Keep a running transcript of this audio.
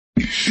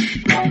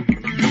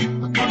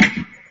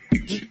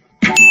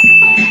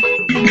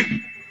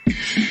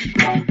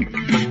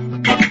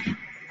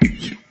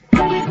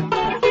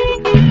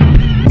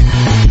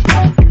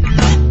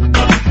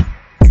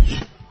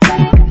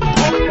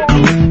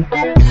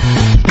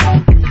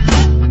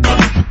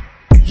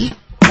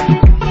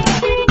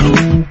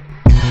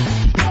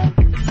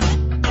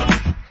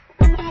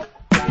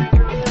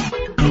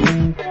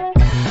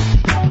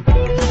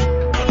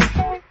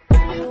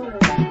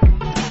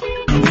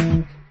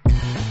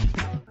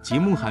节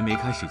目还没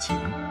开始前，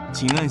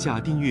请按下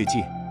订阅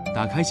键，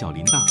打开小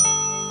铃铛，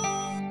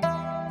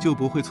就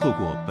不会错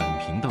过本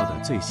频道的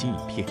最新影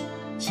片。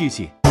谢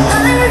谢。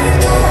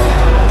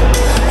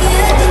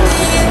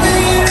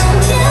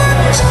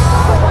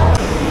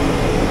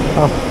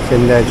好，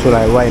现在出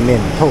来外面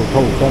透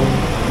透风。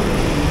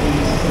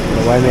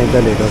外面这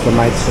里都是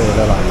卖吃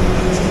的了。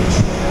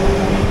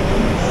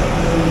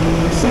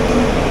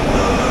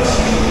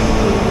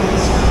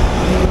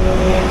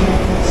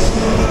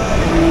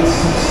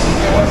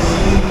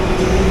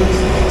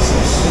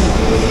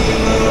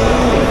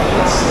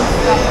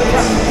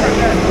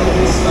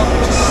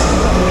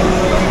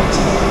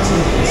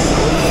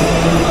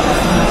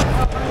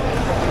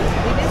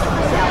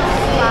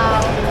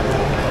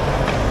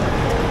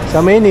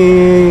小美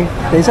女，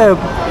等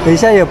一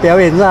下有表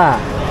演是吧？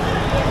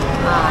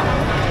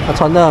她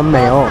穿得很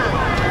美哦。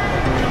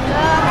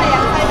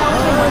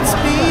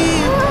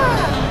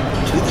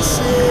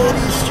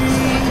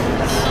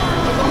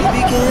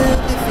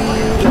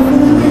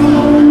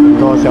很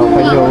多小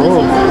朋友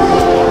哦。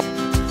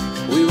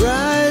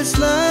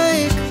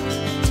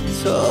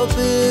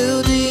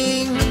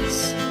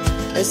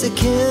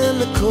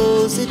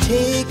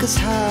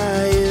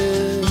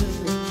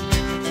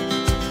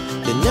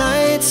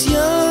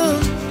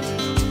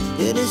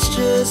It has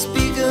just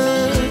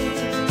begun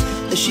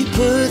as she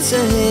puts her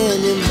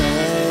hand in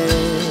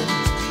mine.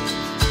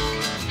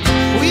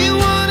 We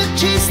wanna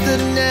chase the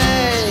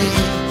night,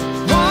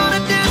 wanna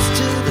dance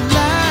to the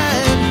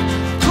light,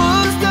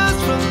 pull the stars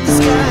from the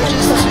sky,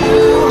 just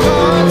two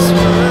hearts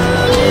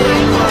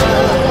running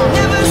wild.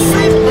 Never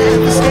sleep,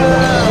 never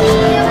stop,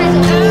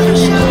 never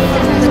shout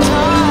from the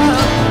top.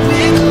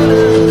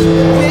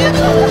 We're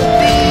gonna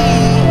be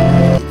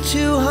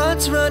two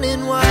hearts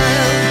running wild.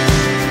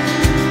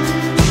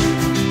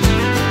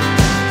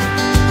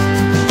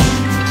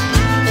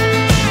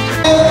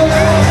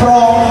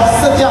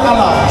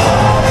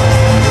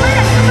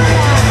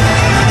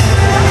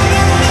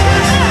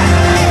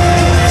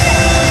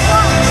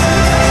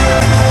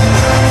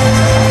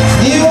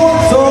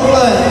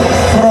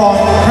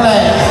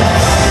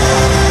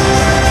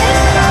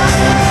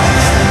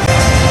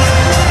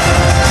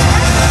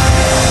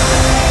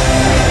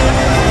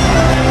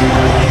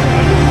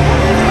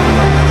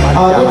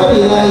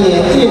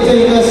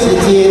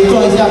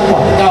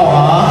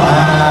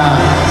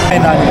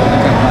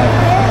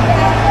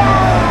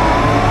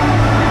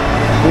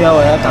不要，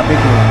我要打屁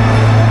股。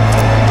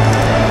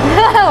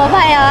我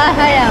拍呀，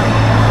拍呀。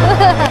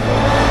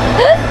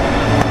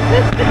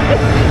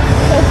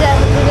我这样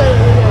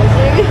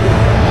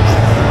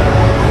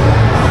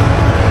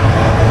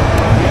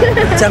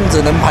这样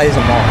子能拍什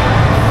么？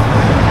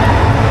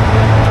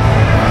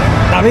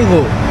打屁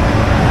股。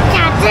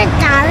打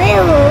屁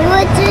股，我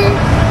知。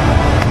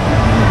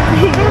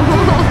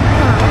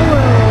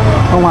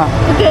痛吗？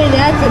不可以，等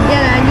下剪掉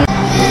来。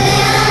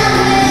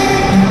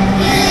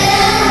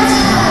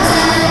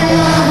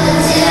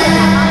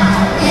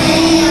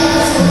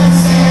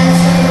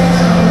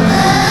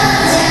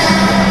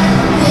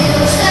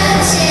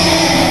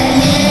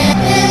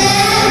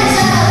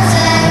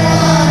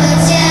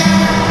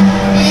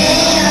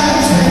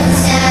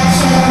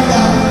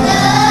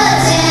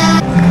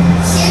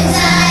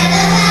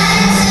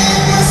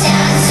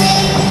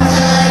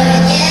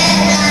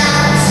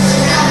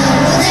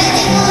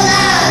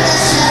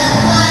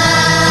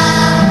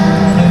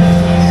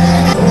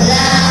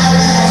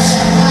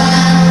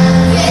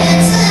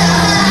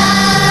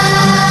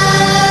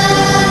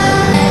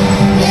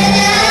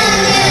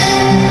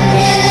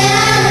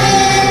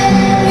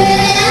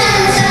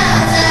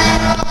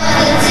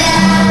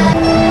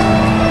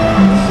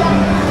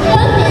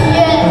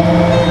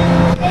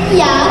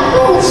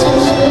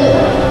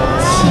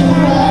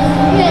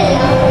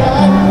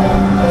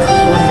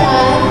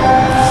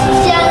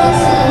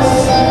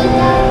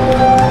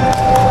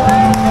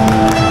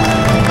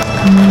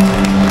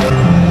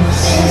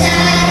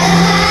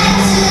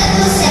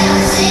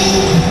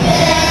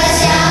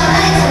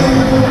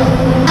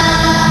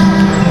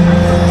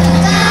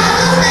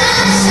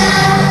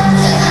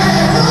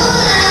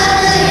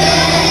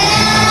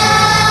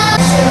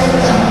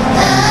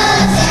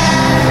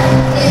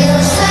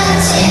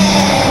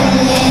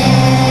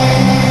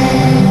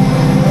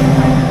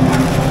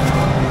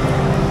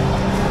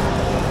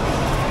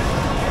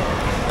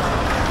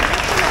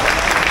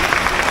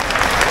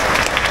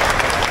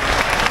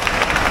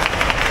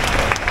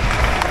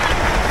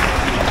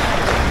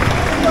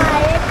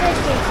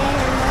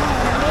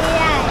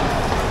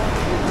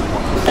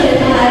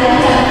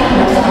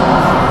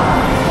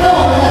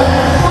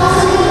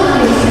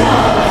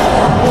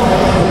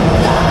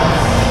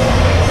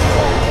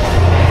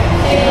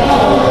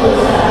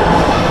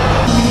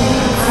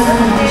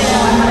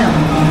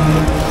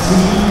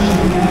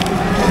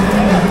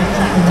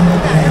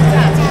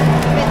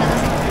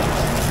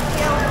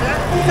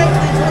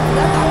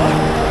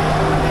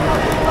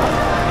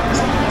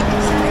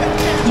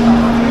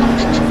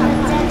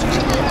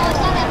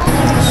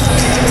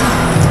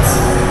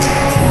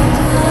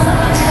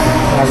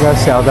那个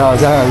小的好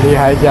像很厉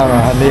害这样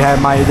啊，很厉害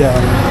卖这样。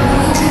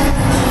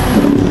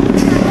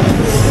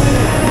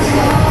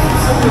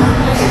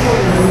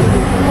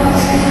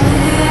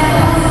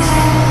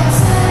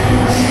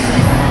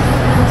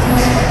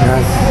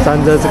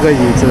着这个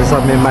椅子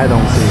上面卖东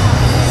西。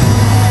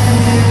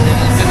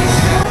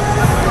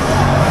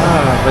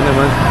朋友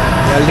们，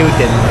要6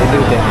点了，6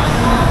点，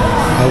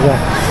来个。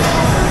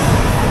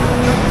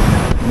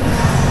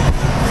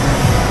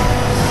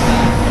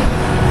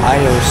还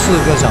有4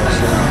个小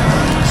时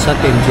，10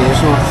点结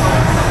束，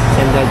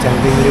现在将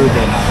近6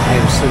点了，还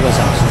有4个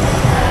小时。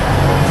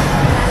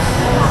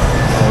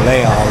好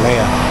累啊，好累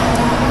啊，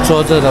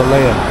坐着都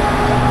累啊。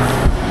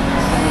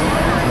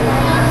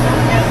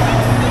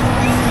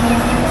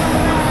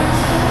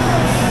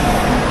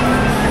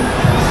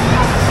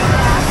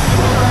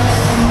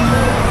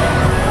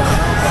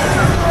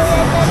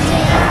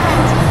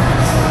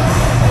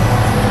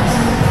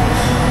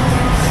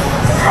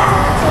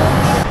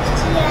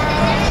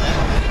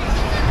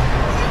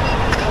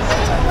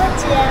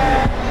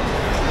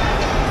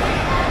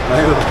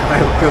还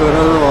有歌了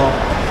是不？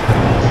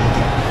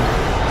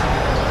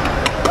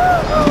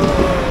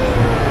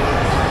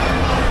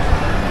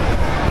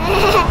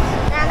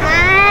妈妈，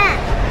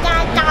加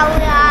高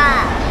了。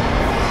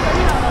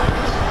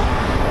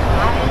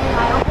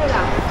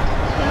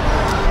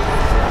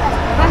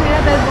那你那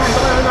边很多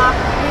人吗？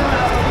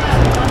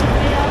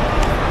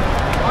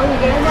哦，你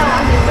给人家玩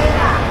免费的。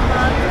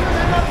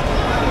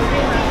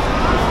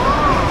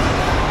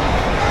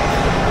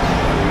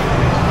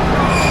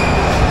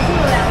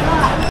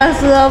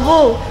10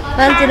步，玩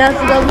剪刀石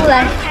头布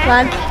来玩，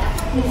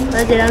玩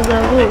剪刀石头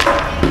布。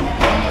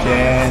剪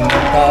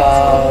刀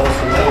石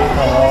头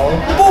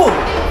布。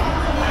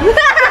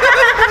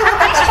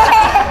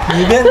你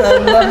变成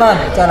慢慢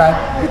再来，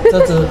这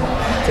只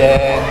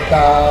剪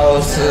刀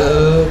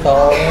石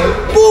头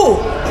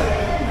布。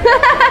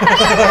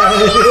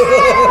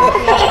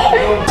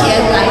前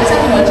来一张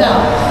合照，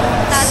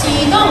启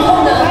动功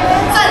能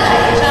再来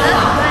一张好。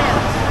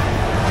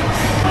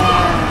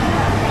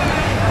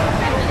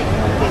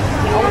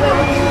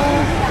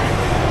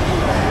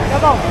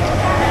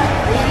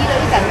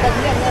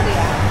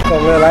我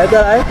们来再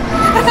来。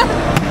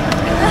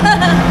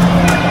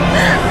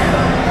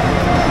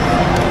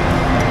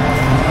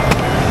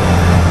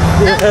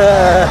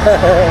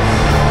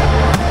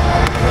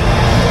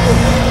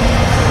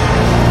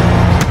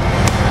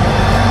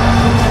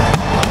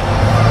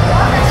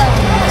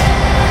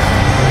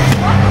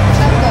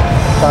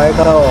大家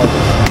哦，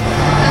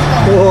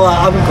哇，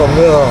暗讲的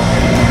哦。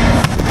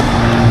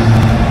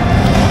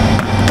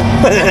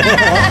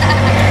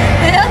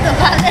没有怎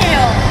么累哦。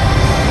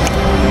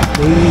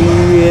明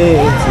月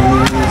几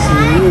时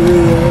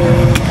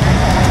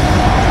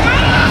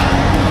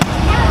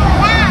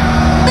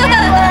到你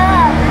了。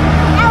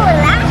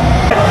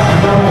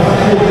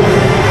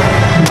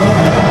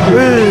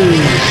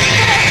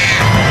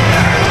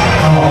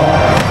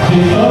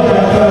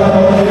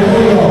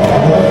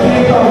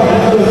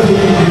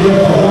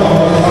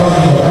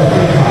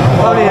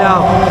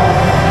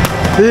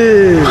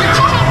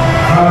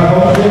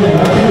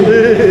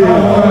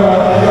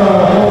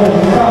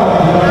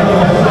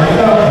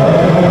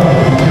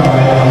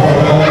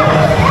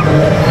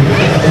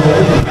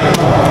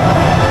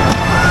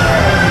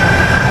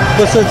不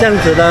是这样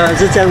子的，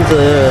是这样子，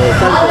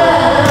这样子。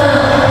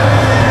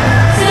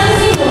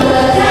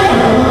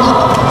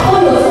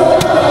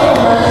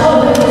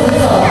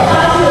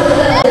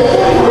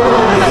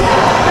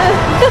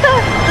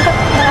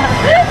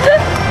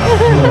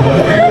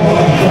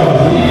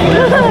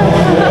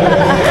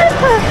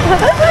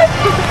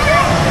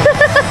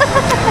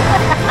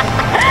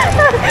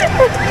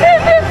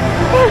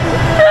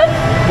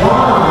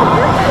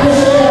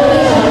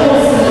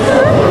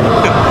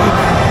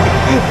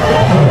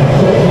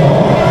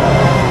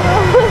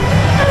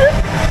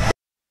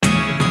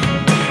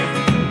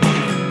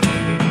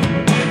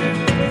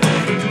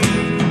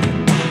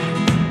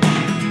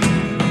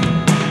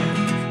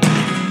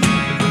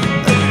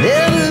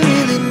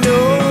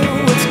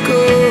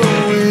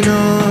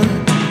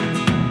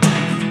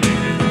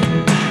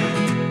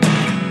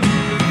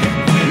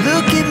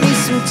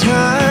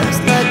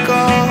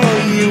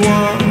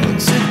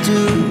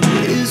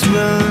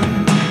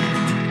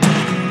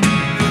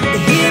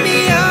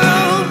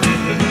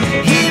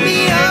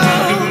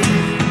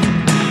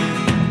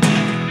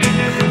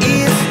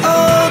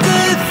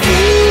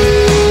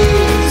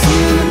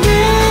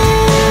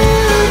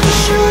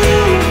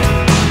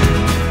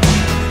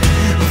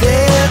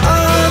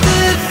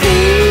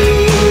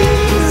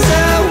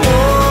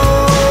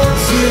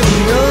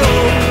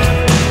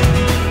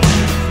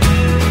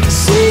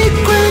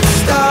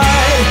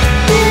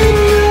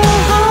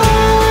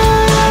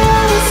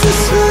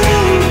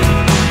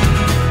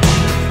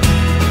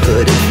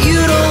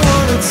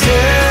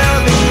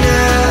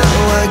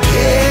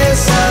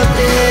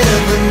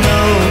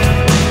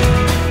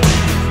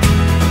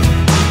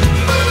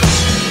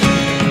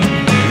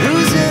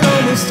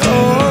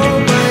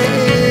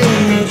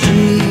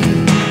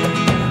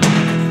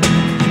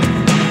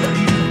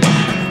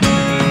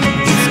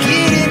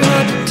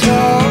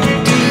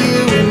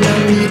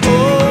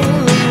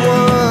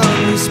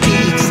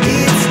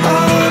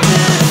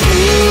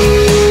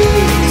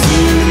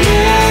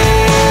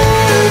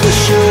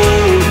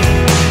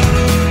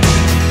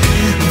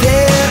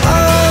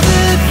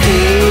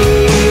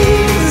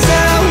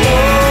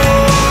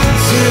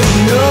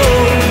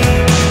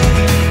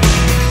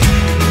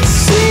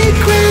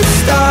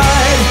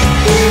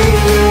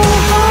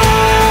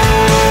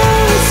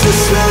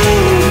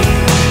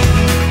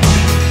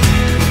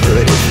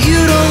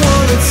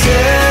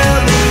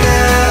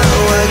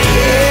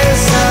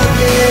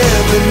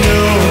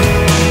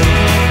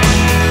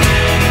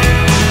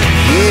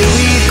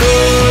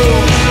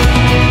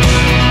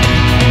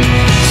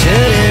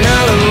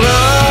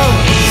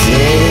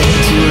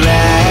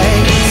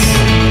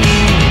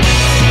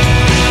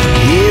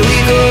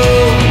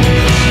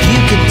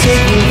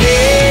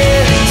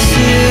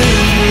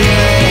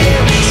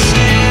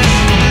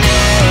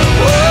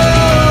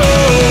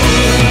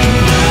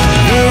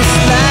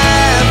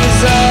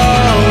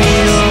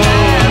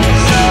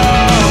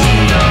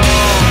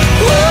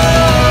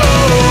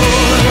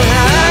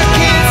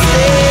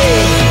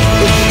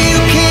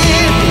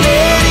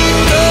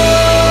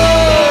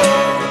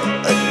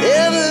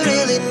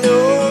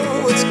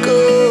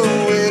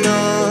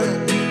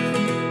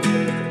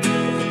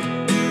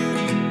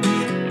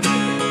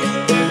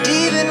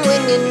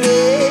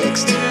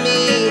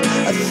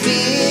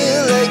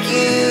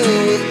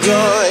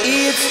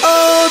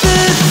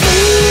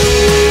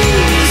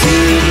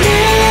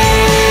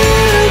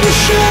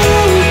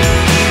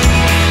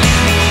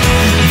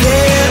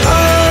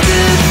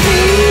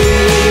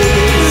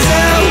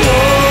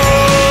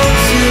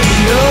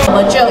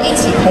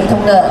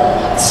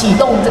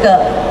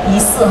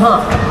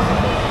哈。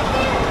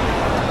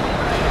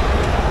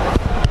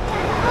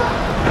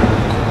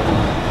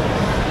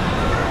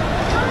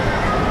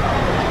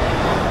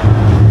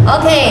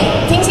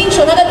OK， 听清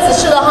楚那个指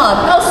示了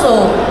哈，倒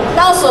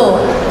数，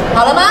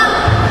好了吗？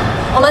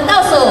我们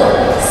倒数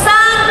3、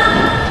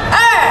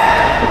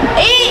2、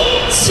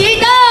1，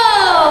启动！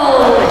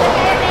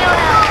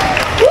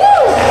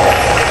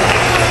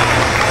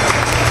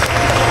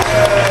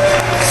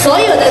所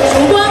有的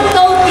烛光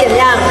都点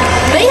亮，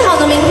美好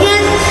的明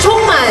天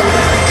充满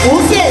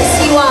无限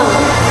希望，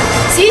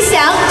吉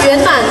祥圆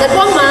满的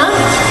光芒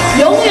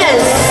永远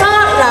骚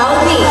扰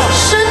你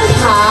身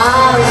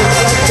旁。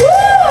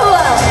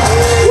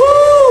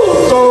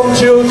中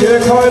秋节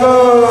快乐！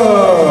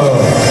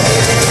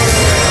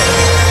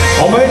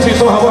我们一起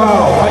说好不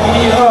好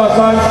？1、2、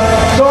3，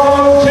中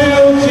秋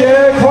节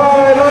快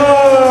乐！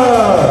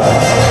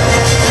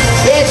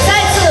也再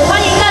次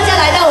欢迎大家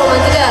来到我们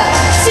这个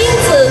亲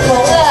子同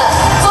乐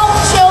中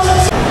秋。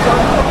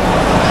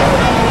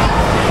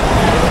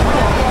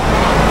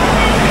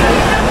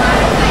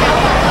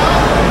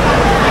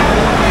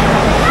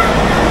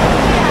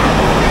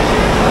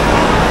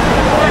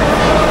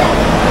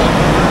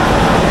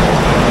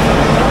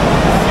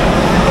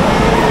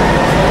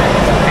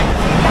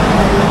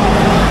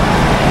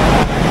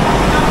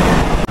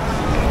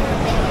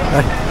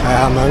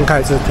他们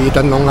开始提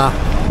灯笼啦。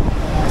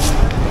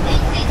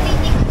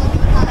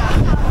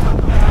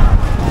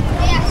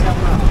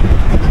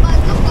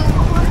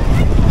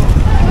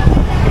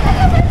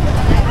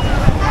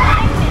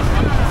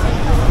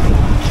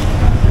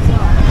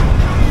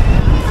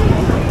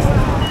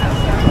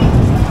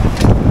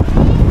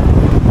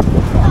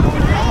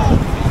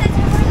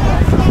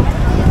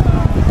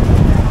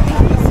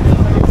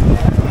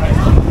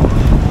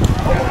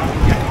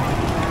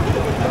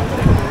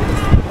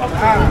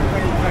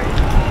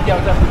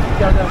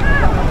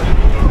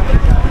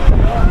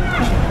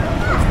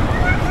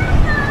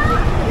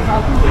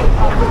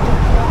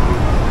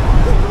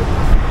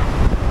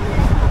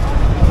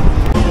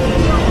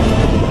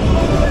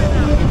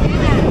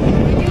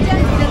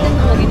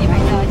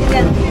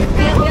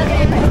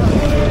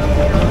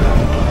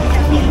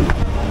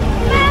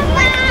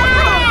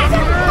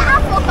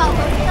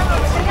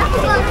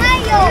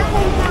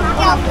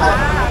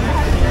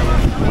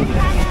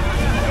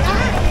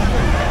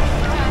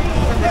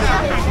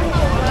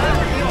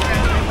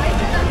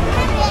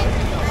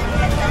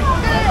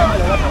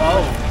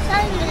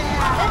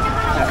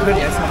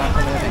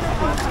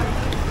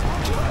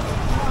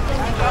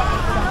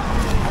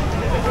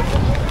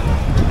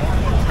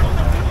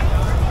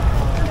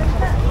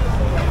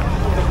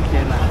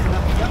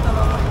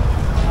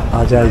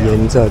大家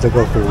沿着这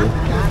个湖，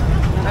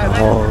然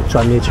后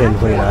转一圈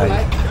回来。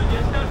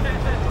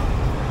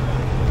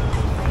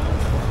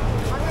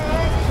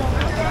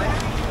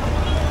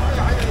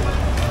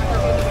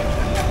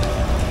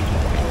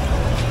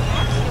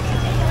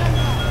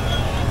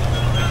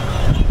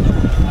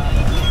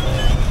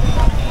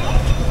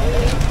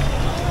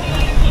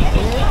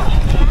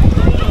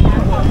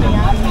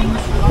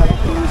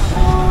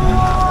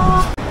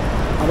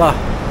好吧，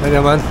朋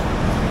友们。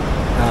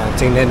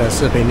今天的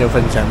视频就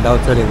分享到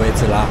这里为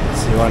止啦，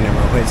希望你们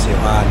会喜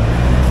欢。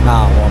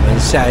那我们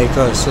下一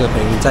个视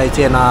频再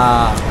见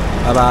啦，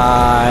拜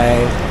拜！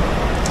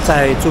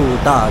再祝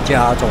大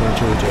家中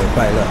秋节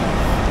快乐，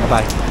拜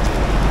拜！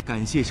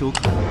感谢收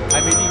看，还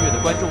没订阅的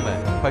观众们，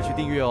快去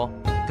订阅哦！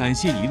感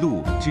谢一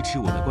路支持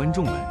我的观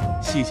众们，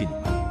谢谢你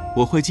们，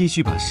我会继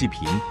续把视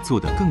频做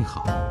得更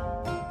好。